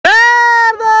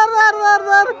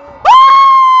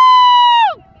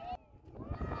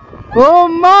Oh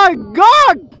my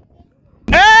God,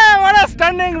 A what a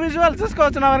stunning visual.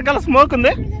 చూసుకోవచ్చు, నా వెనకాల స్మోక్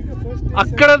ఉంది,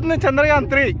 అక్కడ ఉంది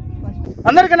చంద్రయాన్-3.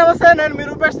 అందరికీ నమస్తే, నేను మీ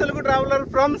Rupesh, Telugu traveller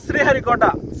from Sriharikota.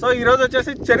 So ఈరోజు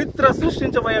వచ్చేసి చరిత్ర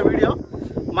సృష్టించబోయే వీడియో,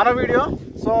 మన వీడియో.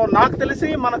 సో నాకు తెలిసి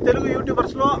మన తెలుగు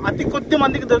యూట్యూబర్స్లో అతి కొద్ది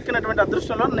మందికి దొరికినటువంటి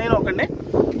అదృష్టంలో నేను ఒకడిని.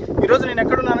 ఈరోజు నేను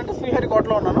ఎక్కడున్నానంటే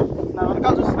శ్రీహరికోటలో ఉన్నాను. నా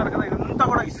వెనకాల చూస్తున్నారు కదా, ఇదంతా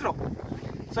కూడా ఇస్రో.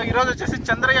 సో ఈరోజు వచ్చేసి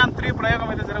చంద్రయాన్-3 ప్రయోగం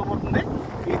అయితే జరగబోతుంది.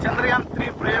 ఈ చంద్రయాన్-3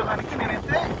 ప్రయోగానికి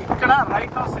నేనైతే ఇక్కడ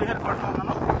రైట్ నౌ శ్రీహరికోటలో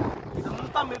ఉన్నాను.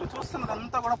 ఇదంతా మీరు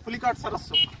చూస్తున్నదంతా కూడా పులికాట్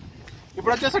సరస్సు.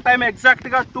 ఇప్పుడు వచ్చేసి టైం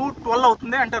ఎగ్జాక్ట్గా 2:12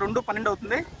 అవుతుంది, అంటే 2:12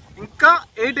 అవుతుంది. ఇంకా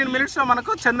 18 మినిట్స్లో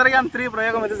మనకు చంద్రయాన్-3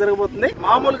 ప్రయోగం అయితే జరగబోతుంది.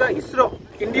 మామూలుగా ISRO,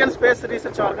 Indian space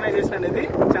research organisation అనేది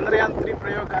చంద్రయాన్-3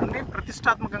 ప్రయోగాన్ని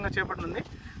ప్రతిష్టాత్మకంగా చేపట్టింది.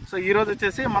 సో ఈ రోజు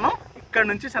వచ్చేసి మనం ఇక్కడ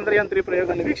నుంచి చంద్రయాన్-3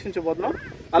 ప్రయోగాన్ని వీక్షించబోతున్నాం.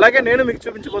 అలాగే నేను మీకు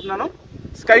చూపించబోతున్నాను.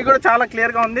 స్కై కూడా చాలా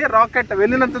క్లియర్గా ఉంది, రాకెట్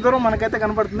వెళ్ళినంత దూరం మనకైతే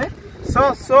కనపడుతుంది.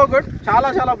 సో గుడ్, చాలా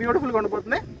చాలా బ్యూటిఫుల్గా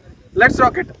ఉండిపోతుంది. Let's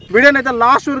rocket. వీడియోని అయితే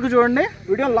లాస్ట్ వరకు చూడండి.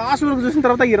 వీడియో లాస్ట్ వరకు చూసిన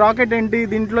తర్వాత ఈ రాకెట్ ఏంటి,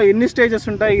 దీంట్లో ఎన్ని స్టేజెస్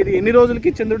ఉంటాయి, ఇది ఎన్ని రోజులకి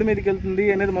చంద్రుడి మీదకి వెళ్తుంది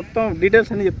అనేది మొత్తం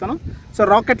డీటెయిల్స్ అన్ని చెప్తాను. సో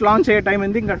రాకెట్ లాంచ్ అయ్యే టైం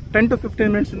అయింది, ఇంకా 10 to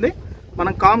 15 మినిట్స్ ఉంది.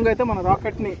 మనం కామ్గా అయితే మన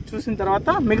రాకెట్ని చూసిన తర్వాత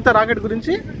మిగతా రాకెట్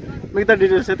గురించి మిగతా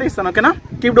డీటెయిల్స్ అయితే ఇస్తాను. ఓకేనా?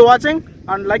 Keep to watching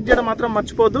and like చేయడం మాత్రం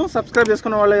మర్చిపోద్దు. సబ్స్క్రైబ్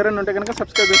చేసుకున్న వాళ్ళు ఎవరైనా ఉంటే కనుక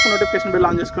సబ్స్క్రైబ్ చేసుకుని నోటిఫికేషన్ బిల్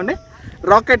ఆన్ చేసుకోండి.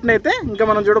 రాకెట్ని అయితే ఇంకా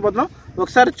మనం చూడబోతున్నాం.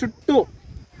 ఒకసారి చుట్టూ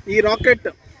ఈ రాకెట్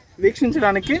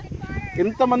వీక్షించడానికి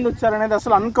ఎంతమంది వచ్చారనేది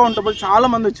అసలు అన్కౌంటబుల్, చాలా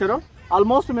మంది వచ్చారు.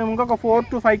 ఆల్మోస్ట్ మేము ఇంకొక 4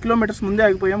 to 5 కిలోమీటర్స్ ముందే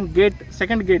ఆగిపోయాం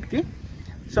సెకండ్ గేట్కి.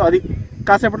 సో అది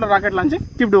కాసేపట్లో rocket launch.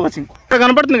 Keep to watching. ఇక్కడ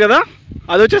కనపడుతుంది కదా,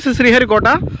 అది వచ్చేసి శ్రీహరికోట.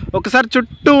 ఒకసారి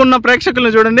చుట్టూ ఉన్న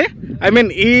ప్రేక్షకులను చూడండి.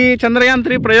 ఈ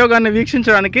చంద్రయాన్-3 ప్రయోగాన్ని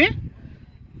వీక్షించడానికి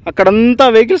అక్కడంతా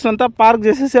వెహికల్స్ అంతా పార్క్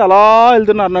చేసేసి అలా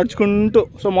వెళ్తున్నారు నడుచుకుంటూ.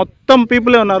 సో మొత్తం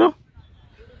పీపులే ఉన్నారు.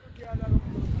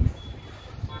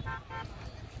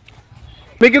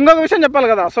 మీకు ఇంకొక విషయం చెప్పాలి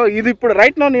కదా. సో ఇది ఇప్పుడు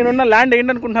రైట్ నో నేనున్న ల్యాండ్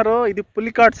ఏంటనుకుంటున్నారో, ఇది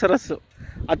పులికాట్ సరస్సు,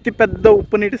 అతిపెద్ద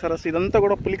ఉప్పు నీటి సరస్సు. ఇదంతా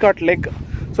కూడా పులికాట్ లేక్.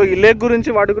 సో ఈ లేక్ గురించి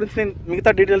వాటి గురించి నేను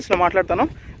మిగతా డీటెయిల్స్లో మాట్లాడతాను.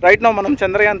 రైట్ నో మనం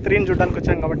చంద్రయాన్-3ని చూడడానికి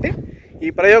వచ్చాం కాబట్టి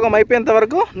ఈ ప్రయోగం అయిపోయేంత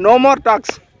వరకు నో మోర్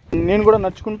టాక్స్. నేను కూడా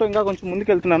నడుచుకుంటూ ఇంకా కొంచెం ముందుకు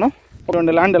వెళ్తున్నాను.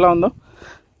 చూడండి ల్యాండ్ ఎలా ఉందో.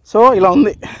 సో ఇలా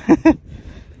ఉంది.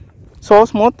 So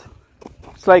smooth,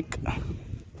 it's like.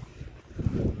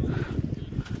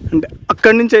 అంటే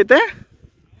అక్కడి నుంచి అయితే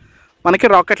మనకి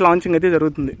రాకెట్ లాంచింగ్ అయితే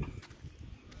జరుగుతుంది.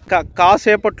 ఇంకా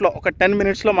కాసేపట్లో ఒక 10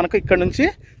 మినిట్స్లో మనకు ఇక్కడ నుంచి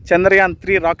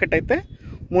చంద్రయాన్-3 రాకెట్ అయితే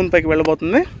మూన్ పైకి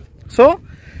వెళ్ళబోతుంది. So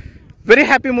very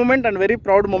happy moment and very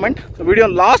proud moment. Video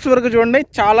last వరకు చూడండి,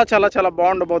 చాలా చాలా చాలా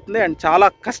బాగుండబోతుంది. అండ్ చాలా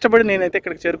కష్టపడి నేనైతే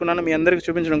ఇక్కడికి చేరుకున్నాను మీ అందరికీ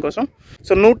చూపించడం కోసం.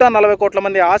 సో 140 కోట్ల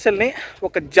మంది ఆశల్ని,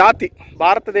 ఒక జాతి,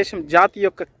 భారతదేశం జాతి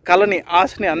యొక్క కళని,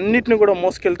 ఆశని అన్నిటిని కూడా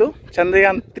మోసుకెళ్తూ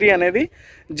చంద్రయాన్-3 అనేది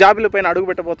జాబిల పైన అడుగు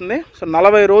పెట్టబోతుంది. సో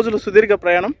 40 రోజులు సుదీర్ఘ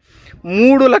ప్రయాణం,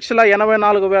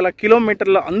 3,84,000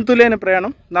 కిలోమీటర్ల అంతులేని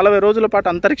ప్రయాణం, 40 రోజుల పాటు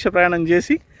అంతరిక్ష ప్రయాణం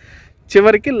చేసి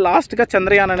చివరికి లాస్ట్గా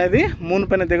చంద్రయాన్ అనేది మూన్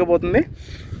పైన దిగబోతుంది.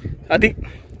 అది.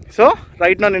 సో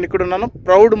రైట్ నా నేను ఇక్కడ ఉన్నాను.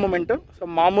 Proud moment. సో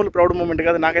మామూలు ప్రౌడ్ మూమెంట్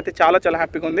కాదు, నాకైతే చాలా చాలా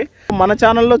హ్యాపీగా ఉంది. మన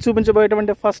ఛానల్లో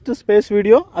చూపించబోయేటువంటి ఫస్ట్ స్పేస్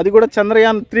వీడియో, అది కూడా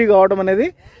చంద్రయాన్-3 కావడం అనేది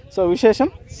సో విశేషం,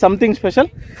 సంథింగ్ స్పెషల్.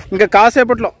 ఇంకా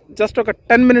కాసేపట్లో జస్ట్ ఒక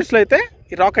 10 మినిట్స్లో అయితే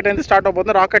ఈ రాకెట్ అయితే స్టార్ట్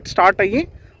అవబోతుంది. రాకెట్ స్టార్ట్ అయ్యి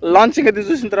లాంచింగ్ అయితే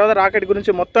చూసిన తర్వాత రాకెట్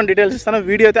గురించి మొత్తం డీటెయిల్స్ ఇస్తాను.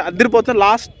 వీడియో అయితే అదిరిపోతుంది.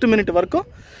 లాస్ట్ మినిట్ వరకు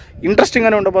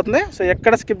ఇంట్రెస్టింగ్గానే ఉండబోతుంది. సో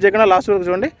ఎక్కడ స్కిప్ చేయకుండా లాస్ట్ వరకు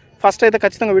చూడండి. ఫస్ట్ అయితే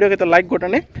ఖచ్చితంగా వీడియోకి అయితే లైక్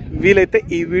కొట్టండి. వీలైతే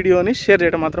ఈ వీడియోని షేర్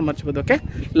చేయడం మాత్రం మర్చిపోద్దు. ఓకే,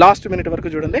 లాస్ట్ మినిట్ వరకు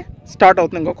చూడండి. స్టార్ట్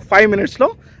అవుతుంది. ఇంకొక 5 మినిట్స్లో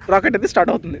రాకెట్ అయితే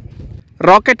స్టార్ట్ అవుతుంది.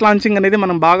 రాకెట్ లాంచింగ్ అనేది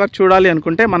మనం బాగా చూడాలి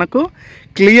అనుకుంటే మనకు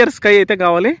క్లియర్ స్కై అయితే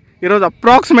కావాలి. ఈరోజు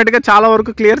అప్రాక్సిమేట్గా చాలా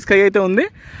వరకు క్లియర్ స్కై అయితే ఉంది.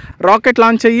 రాకెట్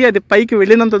లాంచ్ అయ్యి అది పైకి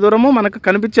వెళ్ళినంత దూరము మనకు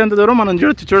కనిపించేంత దూరం మనం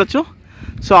చూడొచ్చు.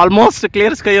 సో ఆల్మోస్ట్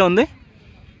క్లియర్ స్కై ఉంది.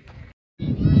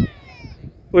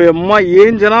 ఓ అమ్మ,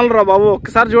 ఏం జనాలు రా బాబు,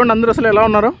 ఒక్కసారి చూడండి అందరూ అసలు ఎలా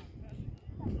ఉన్నారు.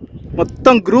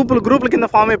 మొత్తం గ్రూపుల కింద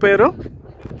ఫామ్ అయిపోయారు.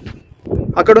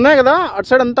 అక్కడ ఉన్నాయి కదా, అటు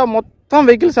సైడ్ అంతా మొత్తం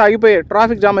వెహికల్స్ ఆగిపోయాయి,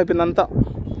 ట్రాఫిక్ జామ్ అయిపోయింది అంతా.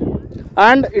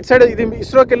 అండ్ ఇటు సైడ్ ఇది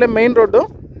ఇస్రోకి వెళ్ళే మెయిన్ రోడ్డు.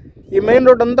 ఈ మెయిన్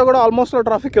రోడ్ అంతా కూడా ఆల్మోస్ట్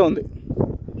ట్రాఫికే ఉంది.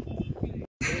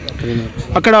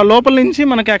 అక్కడ లోపల నుంచి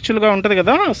మనకి యాక్చువల్గా ఉంటుంది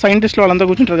కదా, సైంటిస్టులు వాళ్ళంతా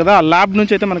కూర్చుంటారు కదా, ఆ ల్యాబ్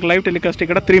నుంచి అయితే మనకి లైవ్ టెలికాస్ట్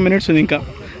ఇక్కడ 3 మినిట్స్ ఉంది. ఇంకా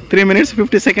 3 minutes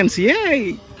 50 seconds ఏ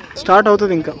స్టార్ట్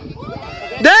అవుతుంది. ఇంకా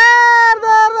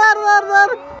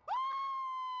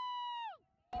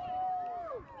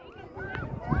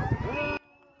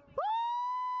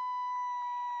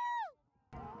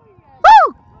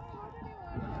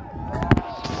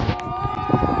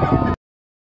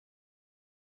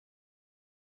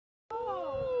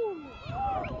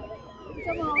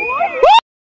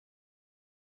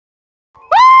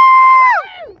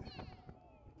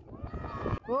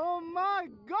Oh my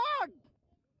God!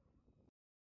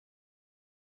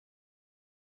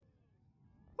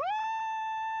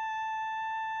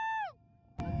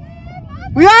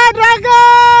 We are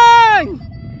tracking!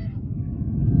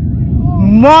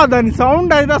 మా దాని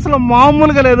సౌండ్ అయితే అసలు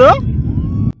మామూలుగా లేదు.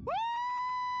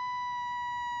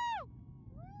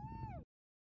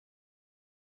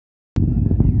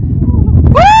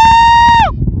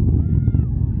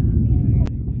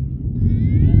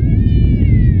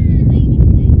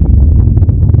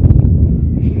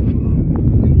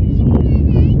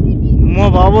 మా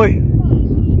బాబోయ్,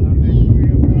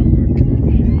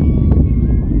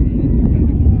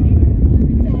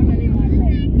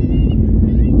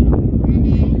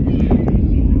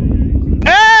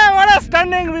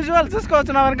 స్టన్నింగ్ విజువల్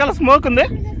చూసుకోవచ్చు. నా వెనకాల స్మోక్ ఉంది,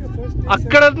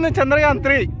 అక్కడ వెళ్తుంది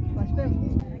చంద్రయాన్-3.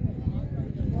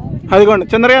 అదిగోండి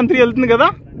చంద్రయాన్-3 వెళ్తుంది కదా,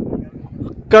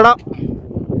 అక్కడ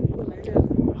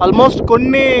ఆల్మోస్ట్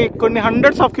కొన్ని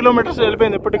హండ్రెడ్స్ ఆఫ్ కిలోమీటర్స్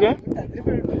వెళ్ళిపోయింది ఇప్పటికే.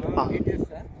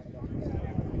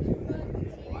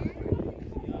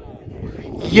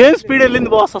 ఏం స్పీడ్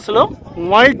వెళ్ళింది బాస్ అసలు,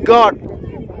 మై గాడ్.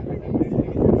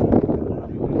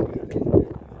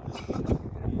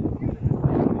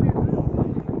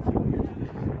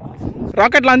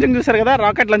 రాకెట్ లాంచింగ్ చూసారు కదా,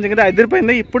 రాకెట్ లాంచింగ్ అయితే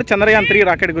అదిరిపోయింది. ఇప్పుడు చంద్రయాన్-3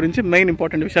 రాకెట్ గురించి మెయిన్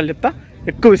ఇంపార్టెంట్ విషయాలు చెప్తా,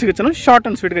 ఎక్కువ విసిగించను, షార్ట్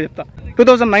అండ్ స్వీట్గా చెప్తా.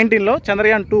 2019లో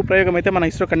చంద్రయాన్-2 ప్రయోగం అయితే మన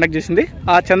ఇస్రో కండక్ట్ చేసింది.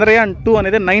 ఆ చంద్రయాన్-2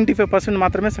 అనేది 95%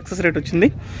 మాత్రమే సక్సెస్ రేట్ వచ్చింది.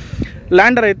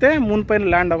 ల్యాండర్ అయితే మూన్ పైన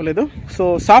ల్యాండ్ అవ్వలేదు, సో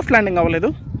సాఫ్ట్ ల్యాండింగ్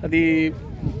అవ్వలేదు, అది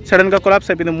సడన్గా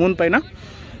కొలాప్స్ అయిపోయింది మూన్ పైన.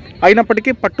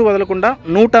 అయినప్పటికీ పట్టు వదలకుండా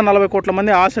 140 కోట్ల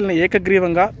మంది ఆశల్ని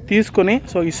ఏకగ్రీవంగా తీసుకొని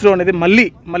సో ఇస్రో అనేది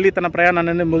మళ్ళీ తన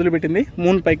ప్రయాణాన్ని మొదలుపెట్టింది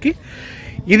మూన్ పైకి.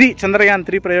 ఇది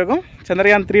చంద్రయాన్-3 ప్రయోగం.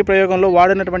 చంద్రయాన్-3 ప్రయోగంలో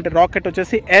వాడినటువంటి రాకెట్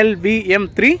వచ్చేసి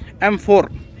LVM-3M4.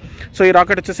 సో ఈ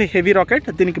రాకెట్ వచ్చేసి హెవీ రాకెట్,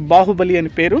 దీనికి బాహుబలి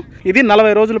అని పేరు. ఇది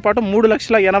 40 రోజుల పాటు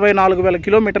 3,84,000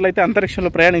 కిలోమీటర్లు అయితే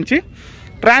అంతరిక్షంలో ప్రయాణించి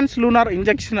ట్రాన్స్లూనార్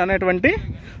ఇంజెక్షన్ అనేటువంటి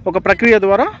ఒక ప్రక్రియ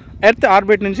ద్వారా ఎర్త్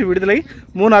ఆర్బిట్ నుంచి విడుదలై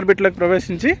మూన్ ఆర్బిట్లోకి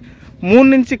ప్రవేశించి మూన్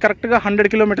నుంచి కరెక్ట్గా 100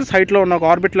 కిలోమీటర్స్ హైట్లో ఉన్న ఒక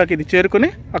ఆర్బిట్లోకి ఇది చేరుకుని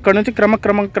అక్కడ నుంచి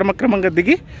క్రమక్రమంగా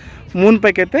దిగి మూన్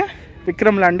పైకి అయితే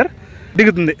విక్రమ్ ల్యాండర్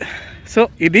దిగుతుంది. సో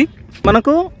ఇది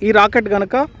మనకు ఈ రాకెట్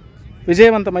కనుక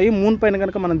విజయవంతమయ్యి మూన్ పైన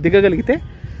కనుక మనం దిగగలిగితే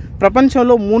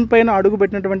ప్రపంచంలో మూన్ పైన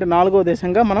అడుగుపెట్టినటువంటి 4వ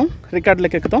దేశంగా మనం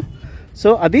రికార్డులకు ఎక్కుతాం.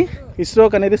 సో అది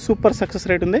ఇస్రోకి అనేది సూపర్ సక్సెస్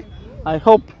రేట్ ఉంది. ఐ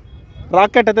హోప్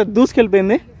రాకెట్ అయితే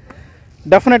దూసుకెళ్ళిపోయింది.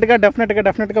 డెఫినెట్గా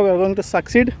we are going to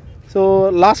succeed. So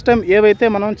last time ఏవైతే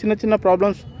మనం చిన్న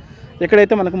ప్రాబ్లమ్స్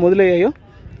ఎక్కడైతే మనకు మొదలయ్యాయో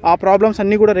ఆ ప్రాబ్లమ్స్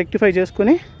అన్నీ కూడా రెక్టిఫై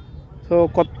చేసుకుని సో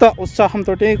కొత్త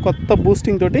ఉత్సాహంతో కొత్త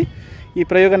బూస్టింగ్ తోటి ఈ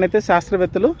ప్రయోగాన్ని అయితే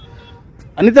శాస్త్రవేత్తలు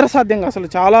అనితర సాధ్యంగా అసలు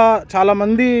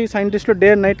చాలామంది సైంటిస్టులు డే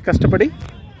అండ్ నైట్ కష్టపడి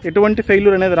ఎటువంటి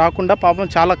ఫెయిల్యూర్ అనేది రాకుండా పాపం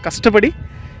చాలా కష్టపడి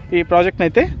ఈ ప్రాజెక్ట్ని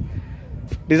అయితే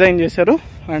డిజైన్ చేశారు.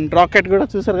 అండ్ రాకెట్ కూడా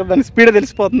చూసారు కదా, దాని స్పీడ్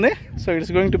తెలిసిపోతుంది. So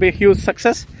it's going to be huge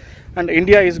success and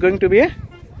India is going to be A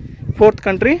 4th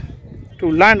country to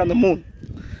land on the moon.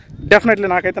 Definitely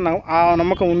నాకైతే ఆ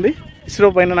నమ్మకం ఉంది. ఇస్రో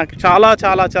పైన నాకు చాలా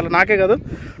నాకే కాదు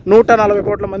 140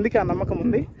 కోట్ల మందికి ఆ నమ్మకం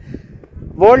ఉంది.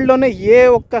 వరల్డ్లోనే ఏ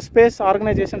ఒక్క స్పేస్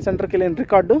ఆర్గనైజేషన్ సెంటర్కి వెళ్ళిన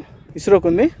రికార్డు ఇస్రోకి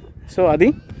ఉంది. సో అది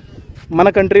మన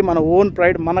కంట్రీ, మన ఓన్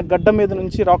ప్రైడ్, మన గడ్డ మీద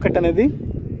నుంచి రాకెట్ అనేది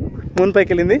మూన్ పైకి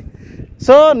వెళ్ళింది.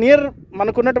 సో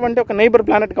మనకున్నటువంటి ఒక నైబర్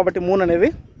ప్లానెట్ కాబట్టి మూన్ అనేది,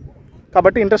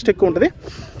 కాబట్టి ఇంట్రెస్ట్ ఎక్కువ ఉంటుంది.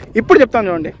 ఇప్పుడు చెప్తాను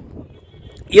చూడండి,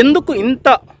 ఎందుకు ఇంత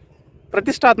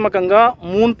ప్రతిష్టాత్మకంగా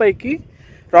మూన్ పైకి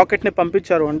రాకెట్ని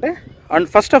పంపించారు అంటే, అండ్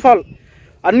ఫస్ట్ ఆఫ్ ఆల్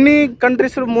అన్ని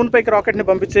కంట్రీస్ మూన్ పైకి రాకెట్ని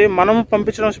పంపించే మనం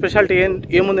పంపించడం స్పెషాలిటీ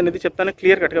ఏముంది అనేది చెప్తాను,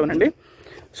 క్లియర్ కట్గా వినండి.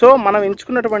 సో మనం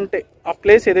ఎంచుకున్నటువంటి ఆ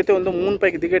ప్లేస్ ఏదైతే ఉందో మూన్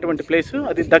పైకి దిగేటువంటి ప్లేస్,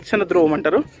 అది దక్షిణ ధ్రువం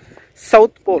అంటారు,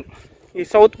 సౌత్ పోల్. ఈ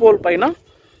సౌత్ పోల్ పైన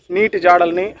నీటి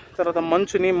జాడల్ని, తర్వాత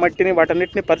మంచుని, మట్టిని,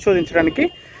 వాటన్నిటిని పరిశోధించడానికి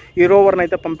ఈ రోవర్ని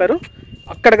అయితే పంపారు.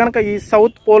 అక్కడ కనుక ఈ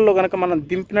సౌత్ పోల్లో కనుక మనం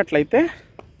దింపినట్లయితే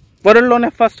వరల్డ్లోనే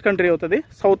ఫస్ట్ కంట్రీ అవుతుంది.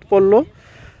 సౌత్ పోల్లో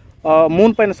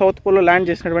మూన్ పైన సౌత్ పోల్లో ల్యాండ్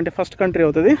చేసినటువంటి ఫస్ట్ కంట్రీ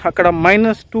అవుతుంది. అక్కడ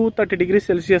 -230 డిగ్రీ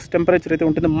సెల్సియస్ టెంపరేచర్ అయితే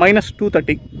ఉంటుంది,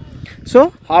 -230. సో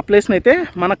ఆ ప్లేస్ని అయితే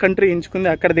మన కంట్రీ ఎంచుకుంది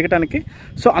అక్కడ దిగడానికి.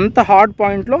 సో అంత హార్డ్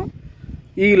పాయింట్లో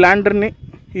ఈ ల్యాండర్ని,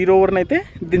 ఈ రోవర్ని అయితే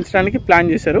దించడానికి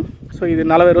ప్లాన్ చేశారు. సో ఇది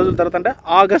 40 రోజుల తర్వాత అంటే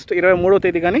ఆగస్టు 23వ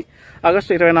తేదీ కానీ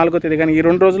ఆగస్టు 24వ తేదీ కానీ ఈ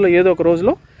 2 రోజుల్లో ఏదో ఒక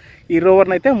రోజులో ఈ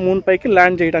రోవర్ని అయితే మూన్ పైకి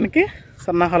ల్యాండ్ చేయడానికి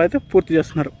సన్నాహాలు అయితే పూర్తి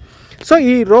చేస్తున్నారు. సో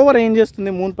ఈ రోవర్ ఏం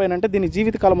చేస్తుంది మూన్ పైన అంటే, దీని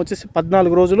జీవితకాలం వచ్చేసి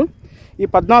 14 రోజులు. ఈ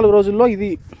 14 రోజుల్లో ఇది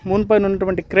మూన్ పైన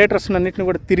ఉన్నటువంటి క్రేటర్స్ అన్నింటిని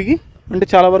కూడా తిరిగి, అంటే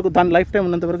చాలా వరకు దాని లైఫ్ టైం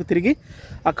ఉన్నంత వరకు తిరిగి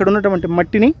అక్కడ ఉన్నటువంటి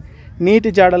మట్టిని,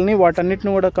 నీటి జాడల్ని,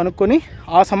 వాటన్నిటిని కూడా కనుక్కొని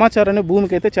ఆ సమాచారాన్ని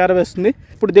భూమికి అయితే చేరవేస్తుంది.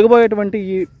 ఇప్పుడు దిగబోయేటువంటి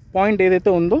ఈ పాయింట్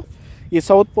ఏదైతే ఉందో ఈ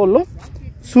సౌత్ పోల్లో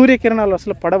సూర్యకిరణాలు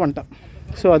అసలు పడవంట.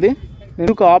 సో అది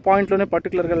ఎందుకు ఆ పాయింట్లోనే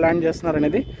పర్టికులర్గా ల్యాండ్ చేస్తున్నారు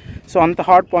అనేది. సో అంత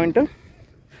హార్డ్ పాయింట్.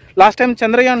 లాస్ట్ టైం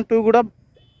చంద్రయాన్-2 కూడా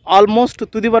ఆల్మోస్ట్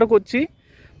తుది వరకు వచ్చి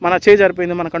మన చేయి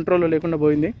జారిపోయింది, మన కంట్రోల్లో లేకుండా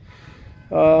పోయింది.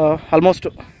 ఆల్మోస్ట్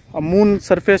ఆ మూన్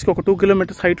సర్ఫేస్కి ఒక 2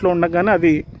 కిలోమీటర్స్ హైట్లో ఉండగానే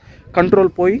అది కంట్రోల్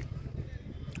పోయి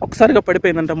ఒకసారిగా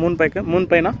పడిపోయిందంట మూన్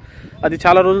పైన. అది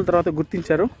చాలా రోజుల తర్వాత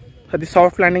గుర్తించారు. అది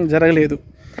సాఫ్ట్ ల్యాండింగ్ జరగలేదు.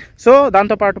 సో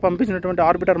దాంతోపాటు పంపించినటువంటి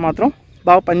ఆర్బిటర్ మాత్రం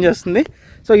బాగా పనిచేస్తుంది.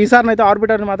 సో ఈసారినైతే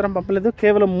ఆర్బిటర్ని మాత్రం పంపలేదు,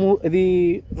 కేవలం ఇది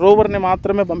రోవర్ని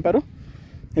మాత్రమే పంపారు.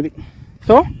 ఇది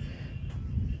సో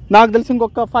నాకు తెలిసి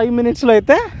ఇంకొక 5 మినిట్స్లో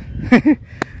అయితే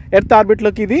ఎర్త్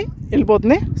ఆర్బిట్లోకి ఇది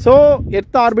వెళ్ళిపోతుంది. సో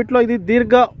ఎర్త్ ఆర్బిట్లో ఇది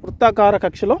దీర్ఘ వృత్తాకార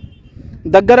కక్షలో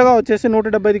దగ్గరగా వచ్చేసి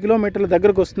 175 కిలోమీటర్ల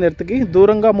దగ్గరకు వస్తుంది ఎర్త్కి.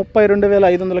 దూరంగా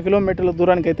 32,500 కిలోమీటర్ల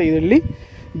దూరానికి అయితే ఇది వెళ్ళి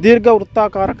దీర్ఘ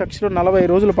వృత్తాకార కక్షలో 40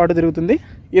 రోజుల పాటు తిరుగుతుంది.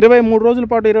 23 రోజుల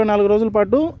పాటు 24 రోజుల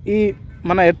పాటు ఈ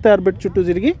మన ఎర్త్ ఆర్బిట్ చుట్టూ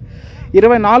తిరిగి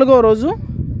 24వ రోజు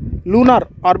లూనార్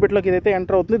ఆర్బిట్లోకి ఇదైతే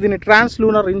ఎంటర్ అవుతుంది. దీన్ని ట్రాన్స్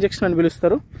లూనార్ ఇంజెక్షన్ అని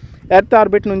పిలుస్తారు. ఎర్త్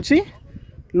ఆర్బిట్ నుంచి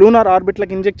లూనార్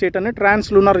ఆర్బిట్లోకి ఇంజెక్ట్ చేయటాన్ని ట్రాన్స్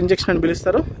లూనార్ ఇంజెక్షన్ అని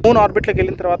పిలుస్తారు. మూన్ ఆర్బిట్లోకి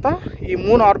వెళ్ళిన తర్వాత ఈ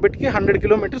మూన్ ఆర్బిట్కి 100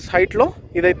 కిలోమీటర్స్ హైట్లో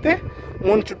ఇదైతే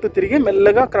మూన్ చుట్టూ తిరిగి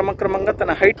మెల్లగా క్రమక్రమంగా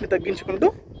తన హైట్ని తగ్గించుకుంటూ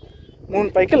మూన్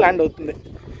పైకి ల్యాండ్ అవుతుంది.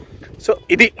 సో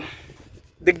ఇది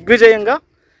దిగ్విజయంగా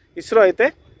ఇస్రో అయితే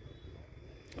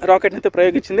రాకెట్ని అయితే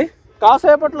ప్రయోగించింది.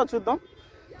 కాసేపట్లో చూద్దాం.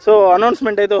 సో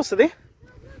అనౌన్స్మెంట్ అయితే వస్తుంది.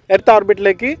 ఎర్త్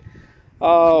ఆర్బిట్లోకి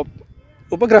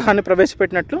ఉపగ్రహాన్ని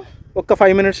ప్రవేశపెట్టినట్లు ఒక్క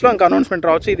 5 మినిట్స్లో ఇంకా అనౌన్స్మెంట్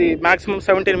రావచ్చు. ఇది మ్యాక్సిమం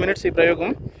 17 మినిట్స్ ఈ ప్రయోగం.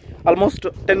 ఆల్మోస్ట్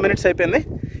 10 మినిట్స్ అయిపోయింది.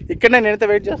 ఇక్కడనే నేనైతే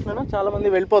వెయిట్ చేస్తున్నాను. చాలామంది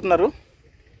వెళ్ళిపోతున్నారు.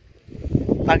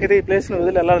 నాకైతే ఈ ప్లేస్ని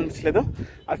వదిలి వెళ్ళాలనిపించలేదు.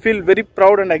 I feel very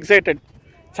proud and excited.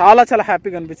 చాలా చాలా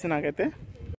హ్యాపీగా అనిపించింది నాకైతే.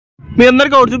 మీ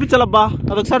అందరికీ ఒకటి చూపించాలబ్బా,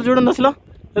 అదొకసారి చూడండి. అసలు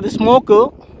అది స్మోక్,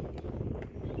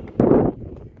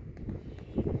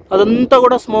 అదంతా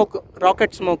కూడా స్మోక్,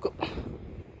 రాకెట్ స్మోక్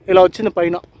ఇలా వచ్చింది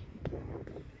పైన.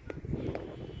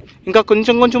 ఇంకా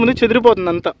కొంచెం ముందు చెదిరిపోతుంది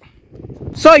అంతా.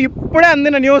 సో ఇప్పుడే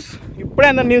అందిన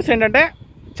న్యూస్ ఏంటంటే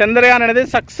చంద్రయాన్ అనేది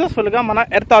సక్సెస్ఫుల్గా మన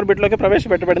ఎర్త్ ఆర్బిట్లోకి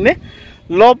ప్రవేశపెట్టబడింది.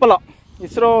 లోపల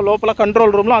ఇస్రో లోపల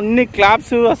కంట్రోల్ రూమ్లో అన్ని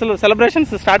క్లాప్స్, అసలు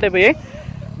సెలబ్రేషన్స్ స్టార్ట్ అయిపోయాయి.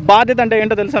 బాధ్యత అంటే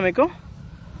ఏంటో తెలుసా మీకు?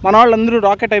 మన వాళ్ళందరూ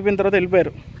రాకెట్ అయిపోయిన తర్వాత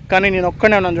వెళ్ళిపోయారు, కానీ నేను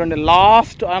ఒక్కనే ఉన్నాను. చూడండి,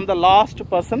 I'm the last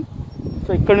person. So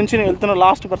ఇక్కడ నుంచి నేను వెళ్తున్న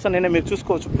లాస్ట్ పర్సన్ నేనే. మీరు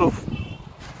చూసుకోవచ్చు proof.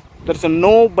 There is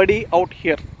no body out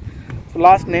here. So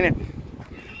last నేనే.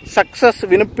 సక్సెస్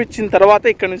వినిపించిన తర్వాత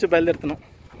ఇక్కడ నుంచి బయలుదేరుతున్నాం.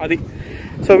 అది.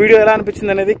 సో వీడియో ఎలా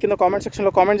అనిపించింది అనేది కింద కామెంట్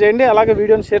సెక్షన్లో కామెంట్ చేయండి. అలాగే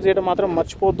వీడియోని షేర్ చేయడం మాత్రం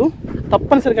మర్చిపోవద్దు.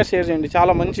 తప్పనిసరిగా షేర్ చేయండి.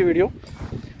 చాలా మంచి video.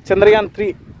 Chandrayan-3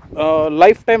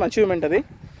 life time achievement అది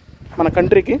మన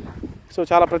కంట్రీకి. సో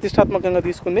చాలా ప్రతిష్టాత్మకంగా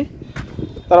తీసుకుంది.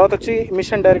 తర్వాత వచ్చి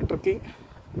మిషన్ డైరెక్టర్కి,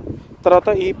 తర్వాత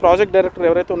ఈ ప్రాజెక్ట్ డైరెక్టర్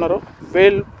ఎవరైతే ఉన్నారో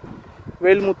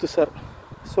వేల్ముత్తు సార్.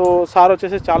 సో సార్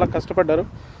వచ్చేసి చాలా కష్టపడ్డారు,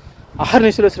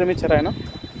 అహర్నిశలో శ్రమించారు ఆయన.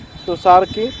 సో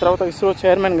సార్కి, తర్వాత ఇస్రో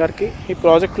చైర్మన్ గారికి, ఈ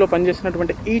ప్రాజెక్ట్లో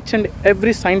పనిచేసినటువంటి ఈచ్ అండ్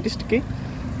ఎవ్రీ సైంటిస్ట్కి,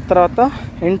 తర్వాత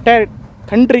ఎంటైర్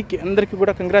కంట్రీకి అందరికీ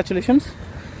కూడా కంగ్రాచులేషన్స్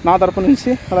నా తరపు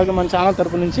నుంచి, అలాగే మన ఛానల్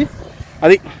తరపు నుంచి.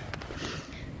 అది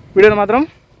వీడియోని మాత్రం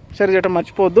షేర్ చేయడం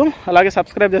మర్చిపోవద్దు. అలాగే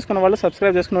సబ్స్క్రైబ్ చేసుకున్న వాళ్ళు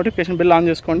సబ్స్క్రైబ్ చేసుకుని నోటిఫికేషన్ బిల్ ఆన్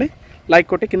చేసుకోండి. లైక్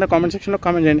కొట్టి కింద కామెంట్ సెక్షన్లో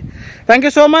కామెంట్ చేయండి. Thank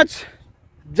you so much.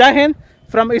 జై హింద్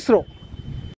ఫ్రమ్ ఇస్రో.